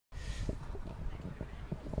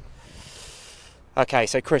Okay,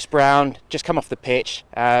 so Chris Brown just come off the pitch,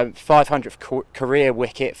 500th career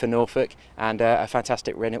wicket for Norfolk, and a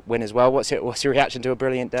fantastic win as well. What's your reaction to a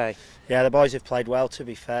brilliant day? Yeah, the boys have played well, to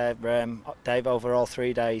be fair, Dave, over all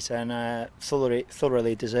 3 days, and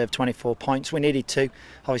thoroughly deserved 24 points. We needed to.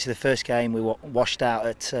 Obviously, the first game we washed out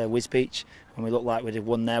at Wisbeach, and we looked like we'd have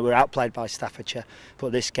won there. We were outplayed by Staffordshire,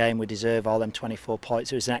 but this game we deserve all them 24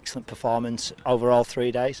 points. It was an excellent performance over all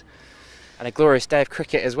 3 days. And a glorious day of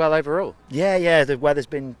cricket as well overall. Yeah, the weather's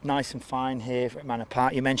been nice and fine here at Manor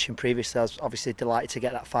Park. You mentioned previously I was obviously delighted to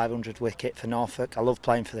get that 500 wicket for Norfolk. I love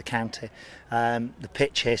playing for the county. The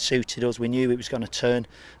pitch here suited us. We knew it was going to turn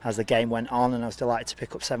as the game went on, and I was delighted to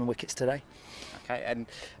pick up 7 wickets today. Okay, and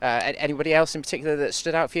anybody else in particular that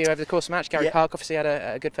stood out for you over the course of the match? Gary Park obviously had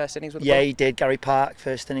a good first innings with the ball. Yeah, he did. Gary Park,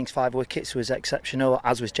 first innings, 5 wickets, was exceptional,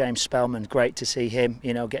 as was James Spellman. Great to see him,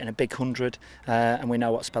 getting a big 100, and we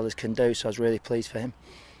know what spellers can do, so I was really pleased for him.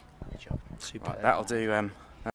 Good job. Super. Right, that'll do.